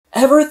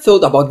Ever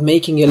thought about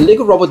making a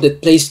Lego robot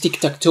that plays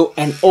tic-tac-toe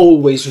and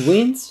always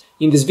wins?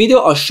 In this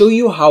video, I'll show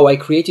you how I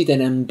created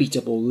an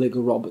unbeatable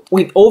Lego robot.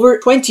 With over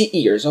 20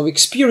 years of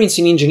experience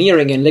in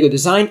engineering and Lego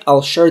design,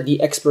 I'll share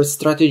the expert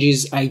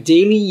strategies I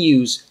daily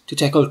use to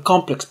tackle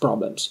complex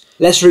problems.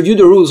 Let's review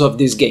the rules of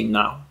this game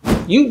now.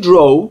 You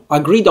draw a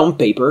grid on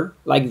paper,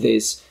 like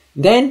this.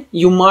 Then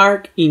you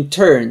mark in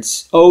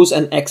turns O's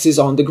and X's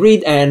on the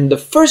grid, and the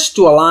first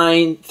to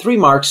align 3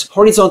 marks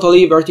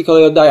horizontally,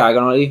 vertically or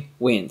diagonally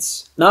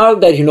wins. Now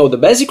that you know the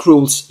basic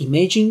rules,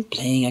 imagine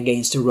playing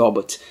against a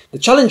robot. The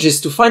challenge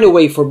is to find a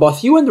way for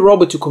both you and the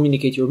robot to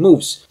communicate your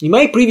moves. In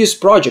my previous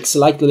projects,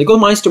 like the Lego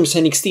Mindstorms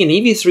NXT and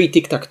EV3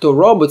 Tic-Tac-Toe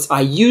robots, I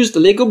used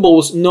Lego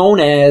balls known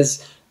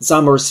as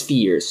Zamor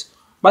spheres,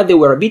 but they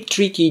were a bit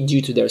tricky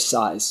due to their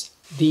size.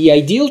 The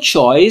ideal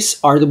choice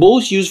are the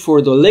balls used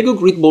for the Lego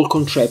grid ball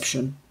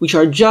contraption, which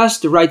are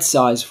just the right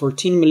size,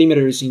 14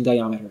 mm in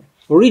diameter.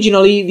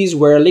 Originally, these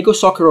were Lego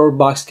soccer or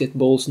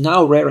basketballs,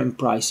 now rare and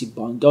pricey,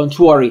 but don't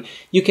worry,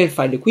 you can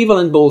find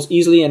equivalent balls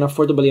easily and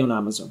affordably on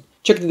Amazon.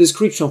 Check the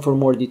description for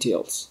more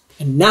details.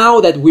 And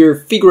now that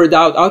we've figured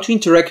out how to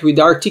interact with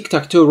our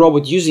tic-tac-toe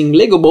robot using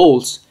Lego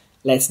balls,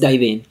 let's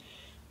dive in.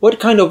 What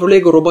kind of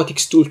Lego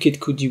robotics toolkit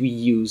could we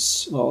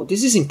use? Well,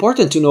 this is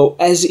important to know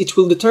as it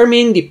will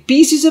determine the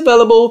pieces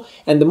available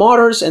and the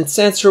motors and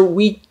sensor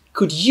we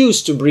could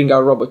use to bring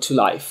our robot to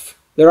life.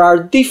 There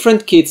are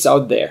different kits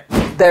out there.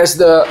 There's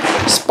the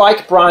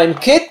Spike Prime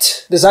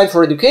kit, designed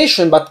for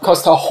education but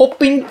cost a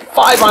whopping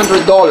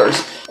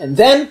 $500. And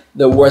then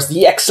there was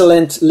the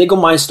excellent Lego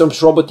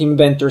Mindstorms Robot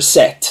Inventor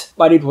set,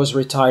 but it was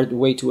retired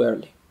way too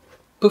early.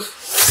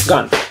 Poof,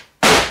 gone.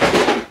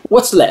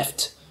 What's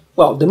left?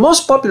 Well, the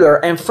most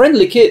popular and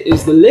friendly kit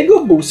is the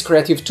Lego Boost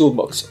Creative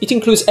Toolbox. It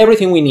includes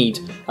everything we need.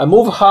 A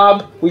move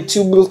hub with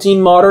 2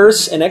 built-in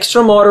motors, an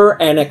extra motor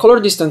and a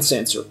color distance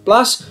sensor.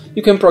 Plus,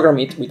 you can program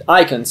it with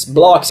icons,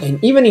 blocks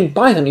and even in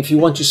Python if you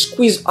want to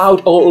squeeze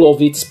out all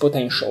of its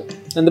potential.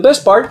 And the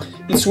best part,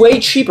 it's way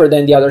cheaper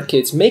than the other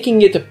kits,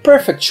 making it a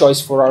perfect choice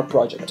for our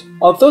project.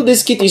 Although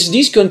this kit is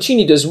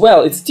discontinued as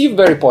well, it's still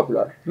very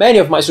popular. Many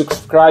of my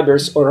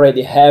subscribers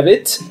already have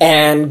it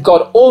and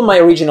got all my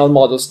original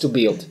models to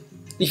build.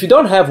 If you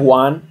don't have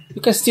one, you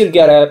can still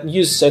get a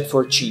used set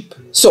for cheap.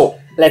 So,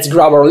 let's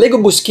grab our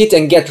Lego Boost kit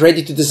and get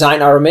ready to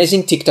design our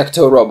amazing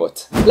tic-tac-toe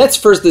robot. Let's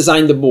first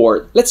design the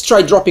board. Let's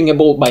try dropping a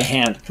ball by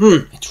hand.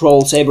 It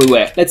rolls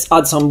everywhere. Let's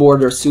add some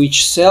borders to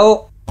each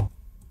cell.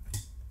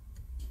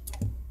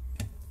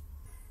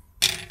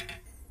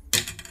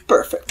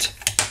 Perfect.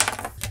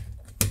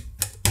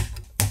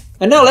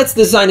 And now let's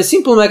design a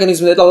simple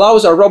mechanism that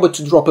allows our robot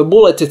to drop a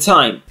ball at a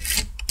time.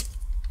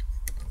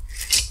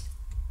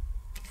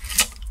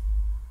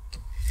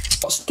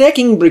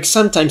 Stacking bricks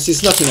sometimes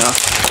is not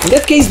enough. In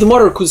that case, the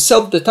motor could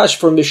self-detach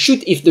from the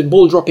chute if the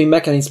ball dropping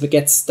mechanism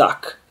gets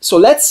stuck. So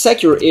let's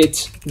secure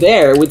it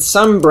there with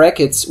some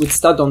brackets with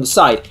stud on the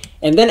side,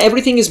 and then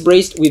everything is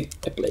braced with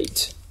a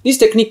plate. This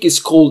technique is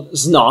called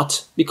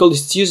snot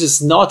because it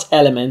uses knot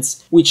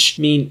elements, which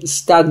mean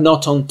stud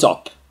knot on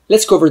top.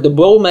 Let's cover the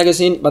ball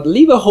magazine, but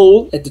leave a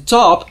hole at the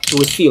top to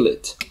refill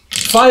it.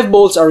 5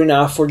 balls are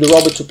enough for the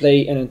robot to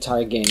play an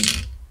entire game.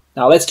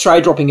 Now let's try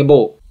dropping a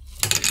ball.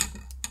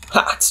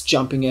 Ha! It's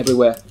jumping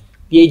everywhere.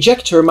 The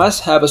ejector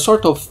must have a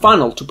sort of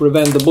funnel to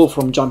prevent the ball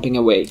from jumping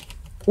away.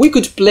 We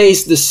could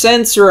place the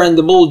sensor and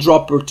the ball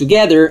dropper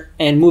together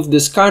and move the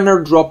scanner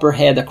dropper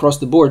head across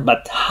the board,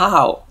 but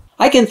how?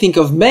 I can think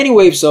of many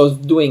ways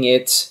of doing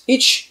it,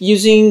 each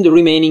using the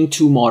remaining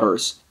 2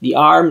 motors. The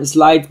arm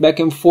slides back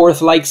and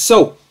forth like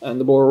so, and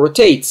the board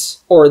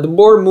rotates. Or the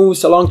board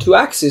moves along 2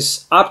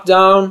 axes, up,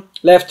 down,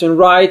 left and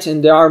right,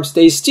 and the arm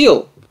stays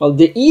still. Well,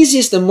 the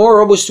easiest and more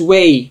robust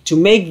way to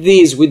make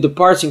this with the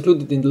parts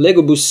included in the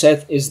Lego Boost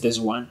set is this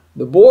one.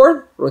 The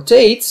board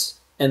rotates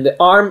and the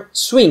arm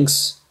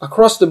swings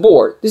across the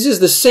board. This is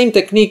the same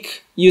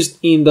technique used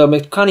in the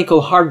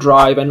mechanical hard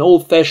drive and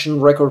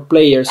old-fashioned record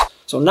players.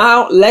 So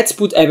now let's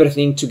put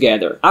everything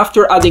together.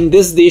 After adding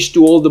this dish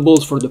to all the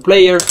balls for the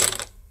player,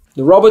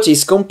 the robot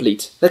is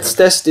complete. Let's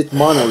test it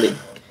manually.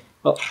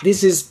 Well,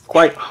 this is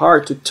quite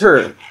hard to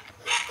turn.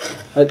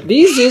 But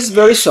this is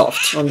very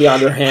soft, on the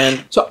other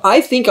hand, so I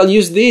think I'll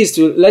use this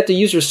to let the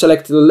user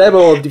select the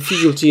level of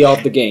difficulty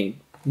of the game.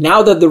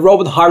 Now that the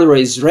robot hardware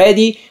is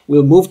ready,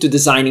 we'll move to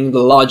designing the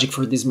logic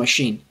for this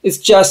machine. It's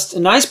just a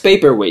nice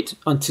paperweight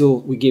until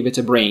we give it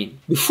a brain.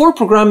 Before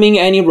programming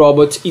any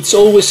robot, it's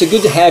always a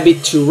good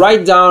habit to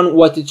write down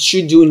what it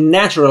should do in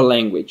natural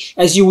language,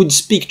 as you would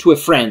speak to a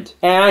friend.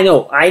 And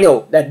I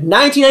know that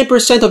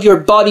 99% of your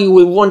body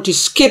will want to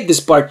skip this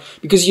part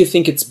because you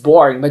think it's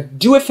boring, but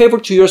do a favor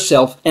to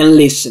yourself and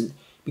listen,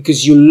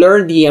 because you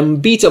learn the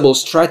unbeatable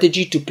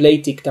strategy to play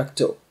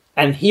tic-tac-toe.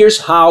 And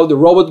here's how the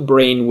robot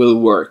brain will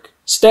work.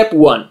 Step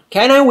 1.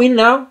 Can I win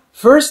now?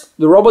 First,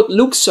 the robot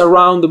looks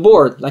around the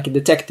board like a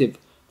detective.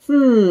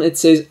 It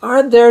says,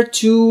 are there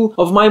 2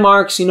 of my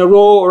marks in a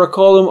row or a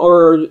column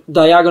or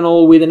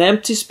diagonal with an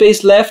empty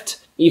space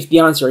left? If the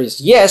answer is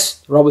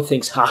yes, the robot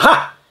thinks,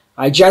 haha,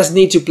 I just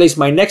need to place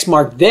my next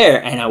mark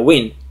there and I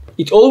win.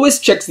 It always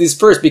checks this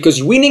first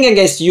because winning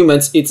against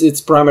humans is its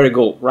primary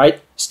goal,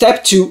 right?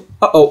 Step 2,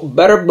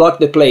 better block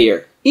the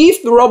player.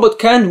 If the robot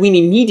can't win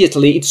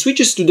immediately, it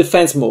switches to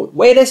defense mode.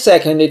 Wait a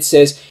second, it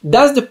says,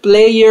 does the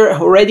player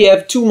already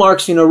have 2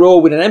 marks in a row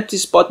with an empty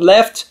spot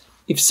left?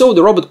 If so,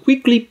 the robot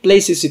quickly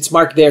places its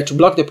mark there to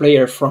block the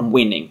player from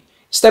winning.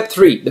 Step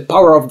 3, the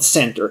power of the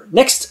center.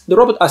 Next, the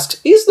robot asks,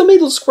 is the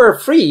middle square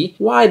free?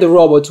 Why the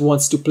robot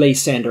wants to play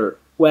center?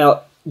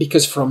 Well,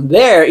 because from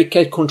there it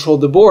can control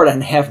the board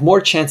and have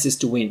more chances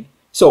to win.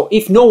 So,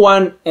 if no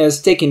one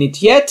has taken it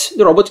yet,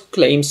 the robot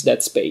claims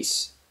that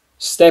space.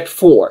 Step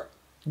 4,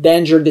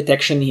 danger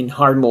detection in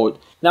hard mode.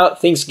 Now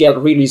things get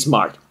really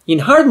smart. In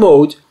hard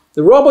mode,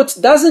 the robot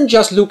doesn't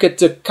just look at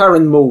the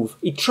current move,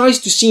 it tries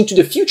to see into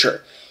the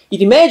future.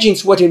 It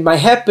imagines what it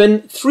might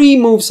happen 3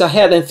 moves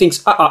ahead and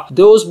thinks,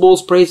 those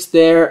balls placed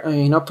there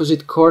in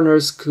opposite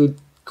corners could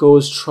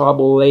cause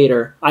trouble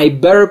later. I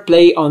better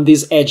play on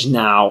this edge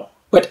now.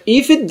 But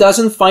if it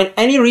doesn't find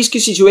any risky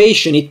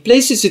situation, it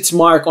places its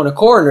mark on a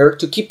corner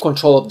to keep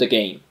control of the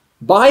game.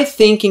 By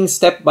thinking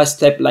step by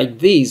step like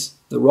this,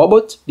 the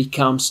robot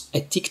becomes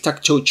a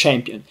tic-tac-toe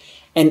champion.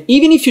 And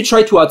even if you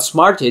try to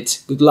outsmart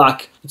it, good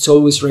luck, it's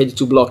always ready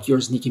to block your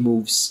sneaky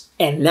moves.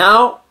 And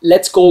now,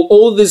 let's call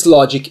all this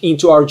logic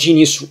into our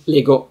genius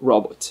Lego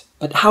robot.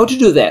 But how to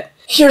do that?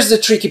 Here's the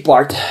tricky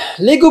part.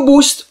 Lego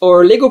Boost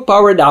or Lego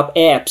Powered Up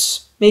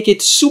apps make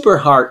it super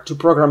hard to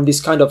program this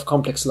kind of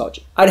complex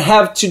logic. I'd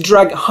have to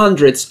drag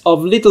hundreds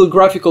of little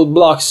graphical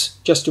blocks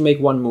just to make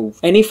one move.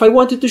 And if I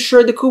wanted to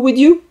share the code with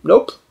you,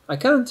 nope, I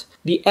can't.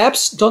 The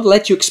apps don't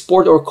let you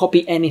export or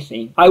copy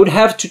anything. I would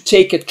have to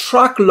take a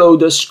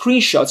truckload of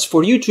screenshots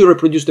for you to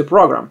reproduce the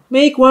program.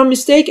 Make one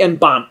mistake and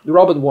bam, the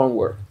robot won't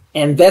work.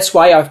 And that's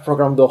why I've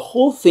programmed the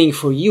whole thing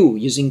for you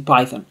using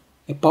Python,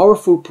 a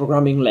powerful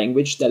programming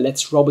language that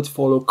lets robots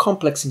follow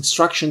complex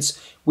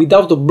instructions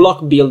without a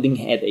block building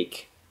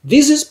headache.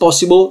 This is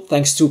possible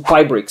thanks to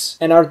PyBricks,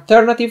 an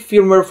alternative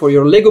firmware for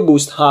your Lego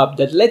Boost hub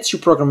that lets you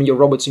program your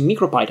robots in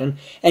MicroPython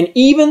and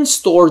even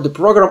store the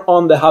program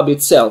on the hub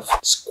itself.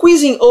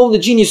 Squeezing all the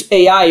genius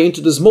AI into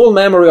the small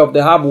memory of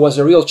the hub was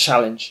a real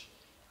challenge.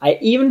 I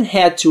even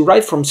had to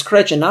write from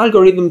scratch an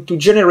algorithm to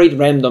generate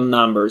random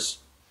numbers.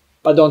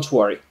 But don't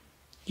worry,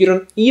 you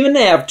don't even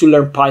have to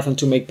learn Python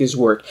to make this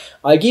work.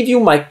 I'll give you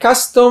my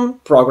custom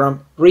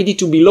program ready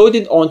to be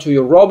loaded onto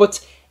your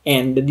robot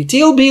and the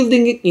detailed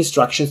building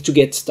instructions to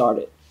get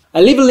started.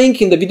 I'll leave a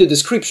link in the video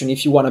description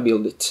if you want to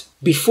build it.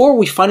 Before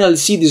we finally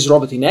see this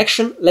robot in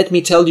action, let me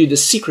tell you the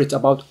secret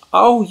about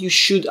how you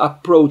should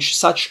approach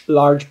such a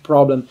large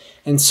problem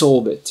and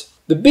solve it.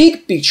 The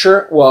big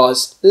picture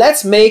was,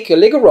 let's make a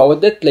Lego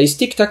robot that plays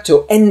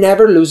tic-tac-toe and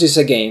never loses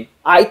a game.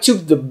 I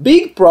took the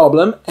big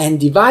problem and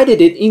divided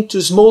it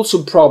into small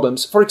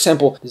sub-problems. For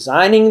example,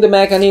 designing the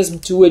mechanism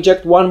to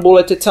eject one ball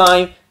at a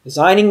time,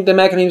 designing the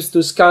mechanism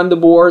to scan the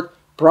board,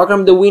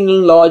 program the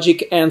winning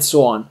logic, and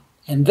so on.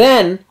 And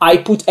then I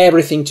put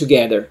everything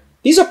together.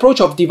 This approach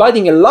of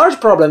dividing a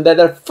large problem that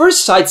at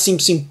first sight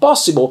seems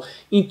impossible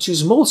into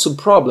small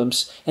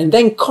sub-problems and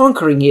then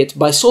conquering it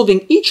by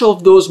solving each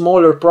of those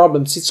smaller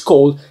problems is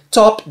called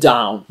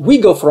top-down. We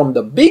go from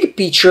the big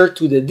picture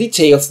to the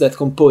details that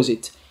compose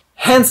it.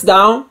 Hands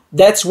down,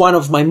 that's one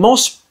of my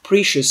most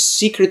precious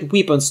secret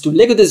weapons to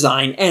Lego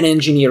design and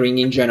engineering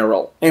in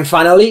general. And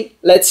finally,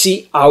 let's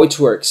see how it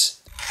works.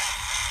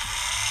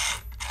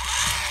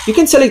 You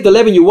can select the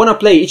level you want to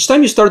play each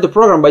time you start the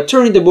program by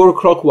turning the board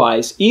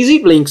clockwise. Easy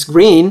blinks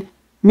green,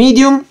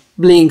 medium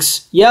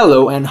blinks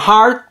yellow, and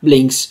hard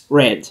blinks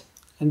red.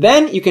 And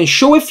then you can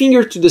show a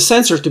finger to the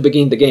sensor to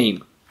begin the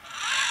game.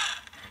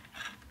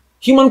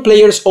 Human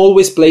players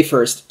always play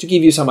first, to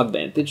give you some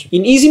advantage.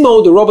 In easy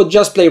mode, the robot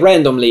just plays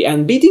randomly,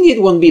 and beating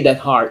it won't be that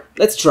hard.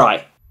 Let's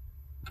try.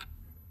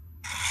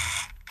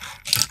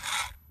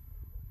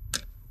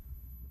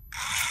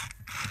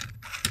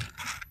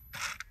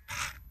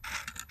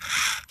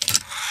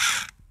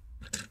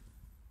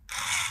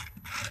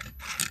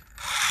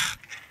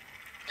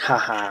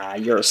 Haha,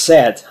 you're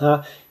sad,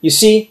 huh? You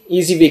see,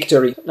 easy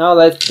victory. Now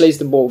let's place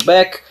the ball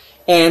back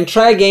and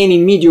try again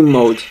in medium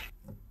mode.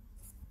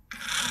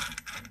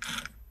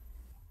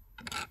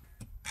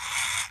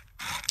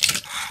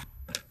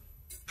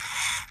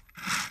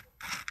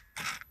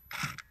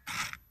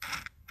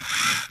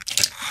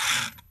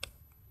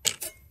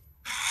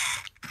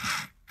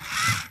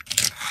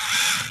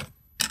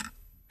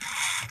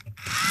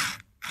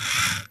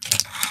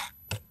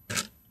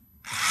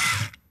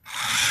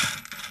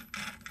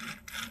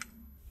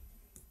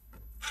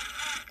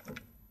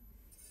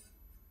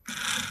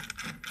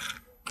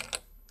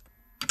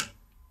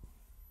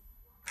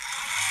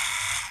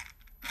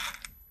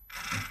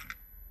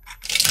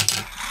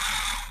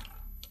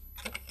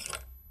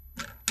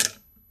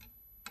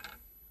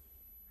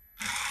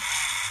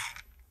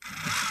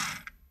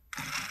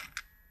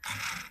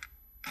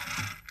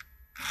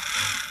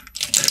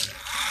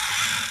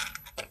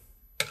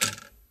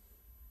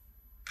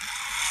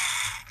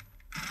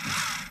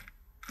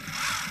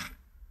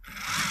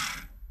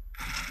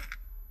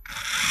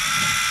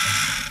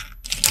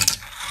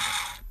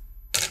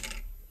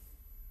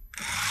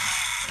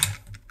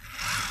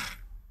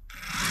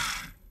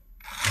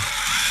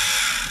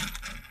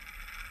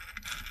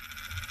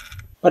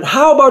 But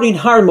how about in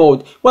hard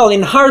mode? Well,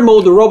 in hard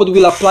mode the robot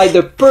will apply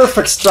the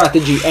perfect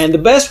strategy, and the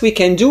best we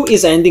can do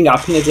is ending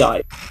up in a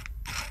dive.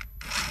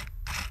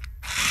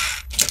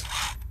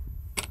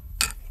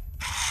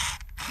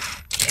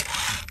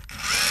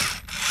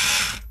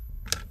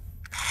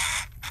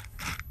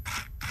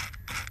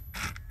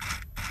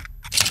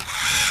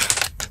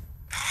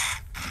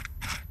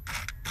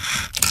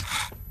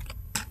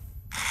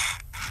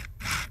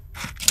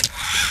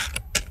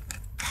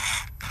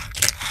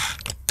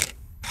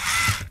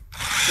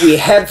 We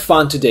had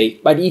fun today,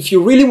 but if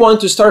you really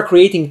want to start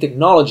creating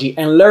technology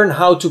and learn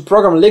how to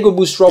program LEGO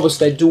Boost robots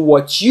that do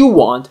what you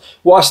want,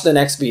 watch the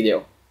next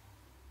video.